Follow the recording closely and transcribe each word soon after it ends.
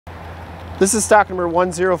This is stock number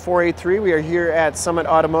 10483. We are here at Summit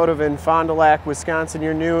Automotive in Fond du Lac, Wisconsin,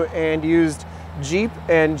 your new and used Jeep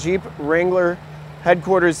and Jeep Wrangler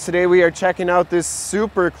headquarters. Today we are checking out this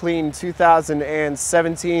super clean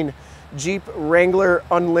 2017 Jeep Wrangler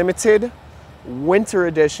Unlimited Winter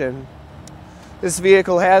Edition. This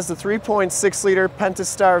vehicle has the 3.6 liter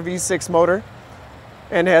Pentastar V6 motor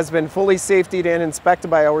and has been fully safetied and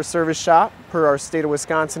inspected by our service shop per our state of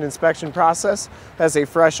Wisconsin inspection process. Has a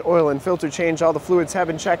fresh oil and filter change. All the fluids have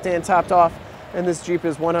been checked and topped off, and this Jeep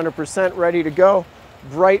is 100% ready to go.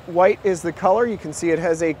 Bright white is the color. You can see it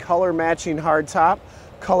has a color matching hard top,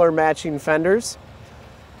 color matching fenders.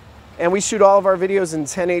 And we shoot all of our videos in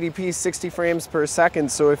 1080p 60 frames per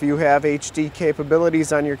second, so if you have HD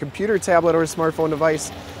capabilities on your computer, tablet, or smartphone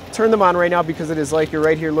device, turn them on right now, because it is like you're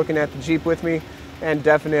right here looking at the Jeep with me, and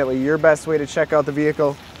definitely your best way to check out the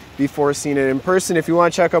vehicle before seeing it in person. If you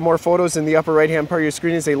want to check out more photos, in the upper right hand part of your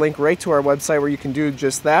screen is a link right to our website where you can do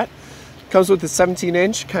just that. Comes with the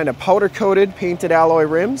 17-inch kind of powder coated painted alloy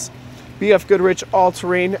rims, BF Goodrich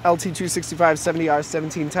all-terrain LT 265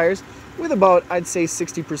 70R17 tires with about, I'd say,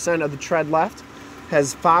 60% of the tread left.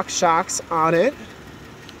 Has Fox shocks on it.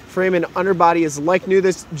 Frame and underbody is like new.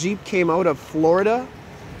 This Jeep came out of Florida,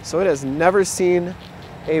 so it has never seen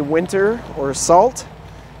a winter or salt.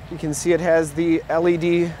 You can see it has the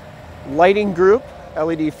LED lighting group,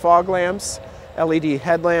 LED fog lamps, LED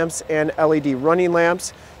headlamps, and LED running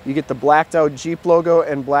lamps. You get the blacked out Jeep logo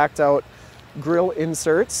and blacked out grille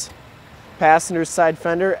inserts. Passenger side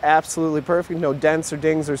fender, absolutely perfect. No dents or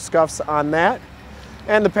dings or scuffs on that.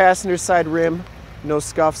 And the passenger side rim, no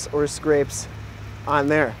scuffs or scrapes on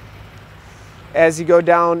there. As you go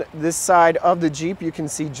down this side of the Jeep, you can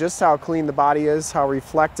see just how clean the body is, how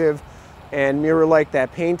reflective and mirror-like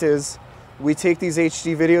that paint is. We take these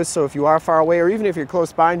HD videos, so if you are far away, or even if you're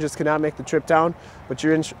close by and just cannot make the trip down, but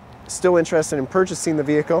you're still interested in purchasing the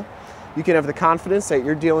vehicle, you can have the confidence that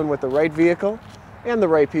you're dealing with the right vehicle and the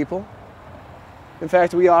right people. In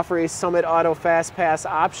fact, we offer a Summit Auto Fast Pass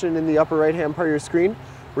option in the upper right-hand part of your screen,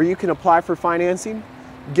 where you can apply for financing,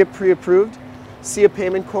 get pre-approved, see a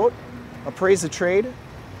payment quote, appraise a trade,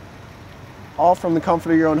 all from the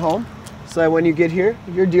comfort of your own home, so that when you get here,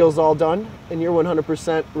 your deal's all done and you're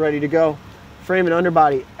 100% ready to go. Frame and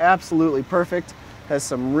underbody, absolutely perfect. Has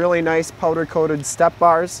some really nice powder coated step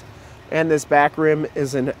bars, and this back rim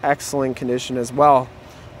is in excellent condition as well.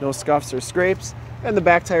 No scuffs or scrapes, and the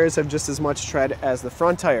back tires have just as much tread as the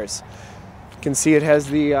front tires. You can see it has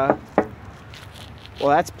the, well,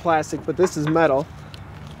 that's plastic, but this is metal,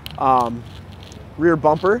 rear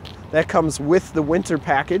bumper. That comes with the winter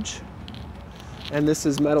package, and this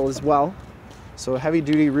is metal as well. So heavy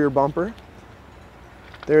duty rear bumper.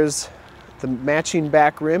 There's the matching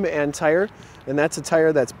back rim and tire, and that's a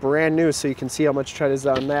tire that's brand new, so you can see how much tread is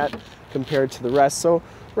on that compared to the rest. So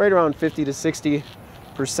right around 50 to 60%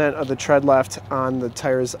 of the tread left on the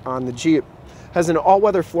tires on the Jeep. Has an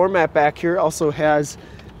all-weather floor mat back here. Also has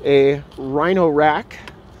a Rhino rack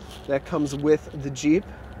that comes with the Jeep.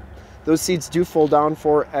 Those seats do fold down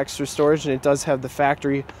for extra storage, and it does have the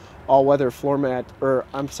factory all-weather floor mat, or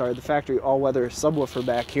I'm sorry, the factory all-weather subwoofer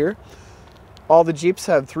back here. All the Jeeps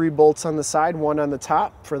have 3 bolts on the side, 1 on the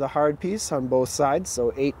top for the hard piece on both sides,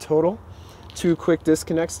 so 8 total. 2 quick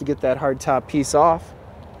disconnects to get that hard top piece off.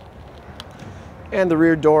 And the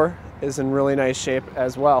rear door is in really nice shape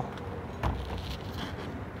as well.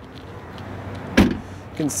 You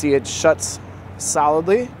can see it shuts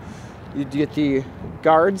solidly. You get the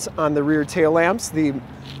guards on the rear tail lamps, the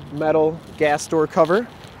metal gas door cover,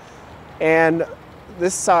 and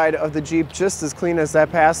this side of the Jeep just as clean as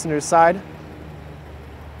that passenger side.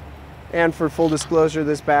 And for full disclosure,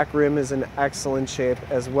 this back rim is in excellent shape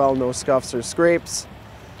as well. No scuffs or scrapes.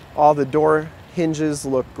 All the door hinges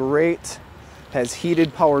look great. Has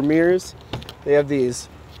heated power mirrors. They have these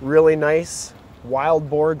really nice wild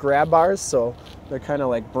boar grab bars, so they're kind of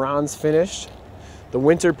like bronze finished. The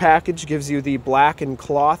winter package gives you the black and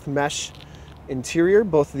cloth mesh interior.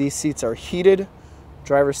 Both of these seats are heated.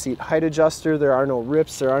 Driver's seat height adjuster. There are no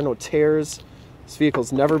rips, there are no tears. This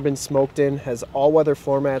vehicle's never been smoked in. Has all-weather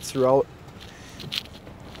floor mats throughout.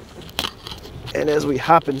 And as we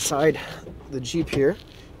hop inside the Jeep here,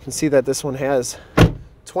 you can see that this one has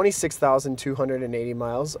 26,280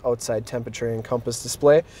 miles outside temperature and compass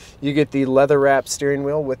display. You get the leather-wrapped steering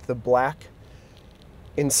wheel with the black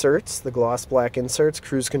inserts, the gloss black inserts,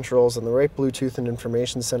 cruise controls on the right, Bluetooth and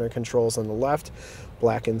information center controls on the left,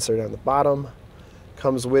 black insert on the bottom.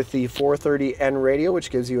 Comes with the 430N radio, which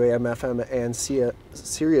gives you AM, FM, and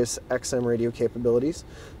Sirius XM radio capabilities.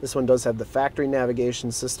 This one does have the factory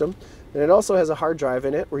navigation system, and it also has a hard drive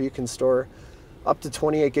in it where you can store up to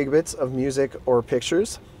 28 gigabits of music or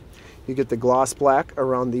pictures. You get the gloss black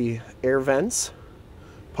around the air vents,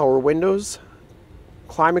 power windows,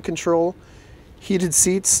 climate control, heated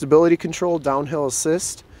seats, stability control, downhill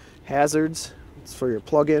assist, hazards, it's for your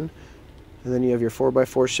plug-in. And then you have your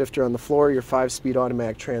 4x4 shifter on the floor, your 5-speed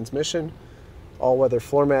automatic transmission, all-weather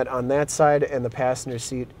floor mat on that side, and the passenger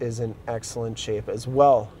seat is in excellent shape as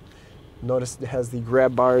well. Notice it has the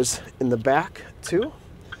grab bars in the back too.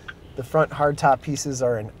 The front hardtop pieces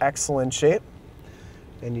are in excellent shape,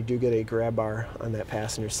 and you do get a grab bar on that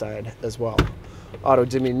passenger side as well. Auto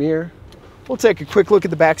dimming mirror. We'll take a quick look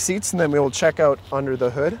at the back seats and then we will check out under the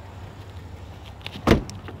hood.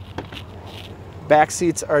 Back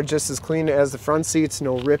seats are just as clean as the front seats,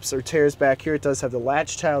 no rips or tears back here. It does have the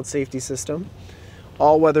Latch child safety system.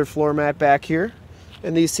 All-weather floor mat back here.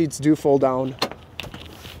 And these seats do fold down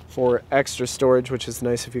for extra storage, which is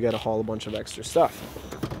nice if you got to haul a bunch of extra stuff.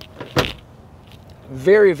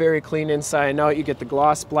 Very, very clean inside and out. You get the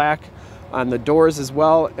gloss black on the doors as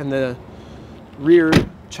well, and the rear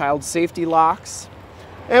child safety locks.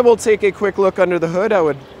 And we'll take a quick look under the hood. I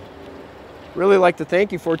would really like to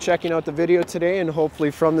thank you for checking out the video today, and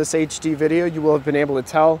hopefully from this HD video you will have been able to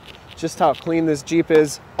tell just how clean this Jeep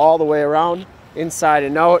is all the way around, inside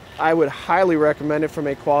and out. I would highly recommend it from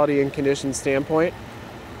a quality and condition standpoint.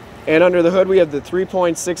 And under the hood we have the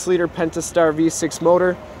 3.6 liter Pentastar V6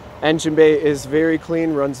 motor. Engine bay is very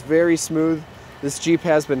clean, runs very smooth. This Jeep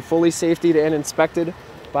has been fully safetied and inspected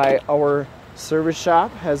by our service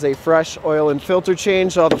shop. Has a fresh oil and filter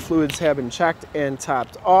change. All the fluids have been checked and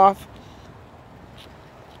topped off.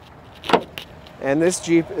 And this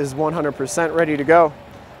Jeep is 100% ready to go.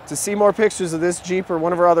 To see more pictures of this Jeep or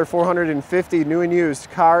one of our other 450 new and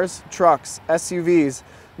used cars, trucks, SUVs,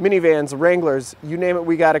 minivans, Wranglers, you name it,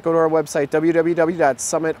 we got it. Go to our website,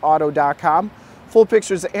 www.summitauto.com. Full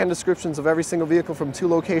pictures and descriptions of every single vehicle from 2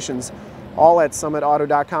 locations, all at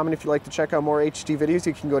summitauto.com. And if you'd like to check out more HD videos,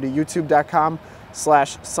 you can go to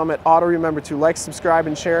youtube.com/summitauto. Remember to like, subscribe,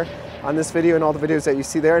 and share on this video and all the videos that you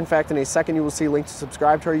see there. In fact, in a second, you will see a link to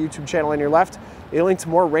subscribe to our YouTube channel on your left, a link to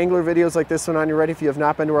more Wrangler videos like this one on your right. If you have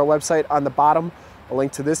not been to our website, on the bottom, a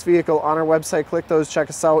link to this vehicle on our website. Click those, check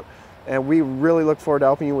us out, and we really look forward to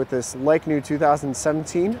helping you with this like-new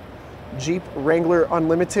 2017 Jeep Wrangler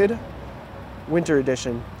Unlimited Winter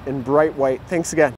Edition in bright white. Thanks again.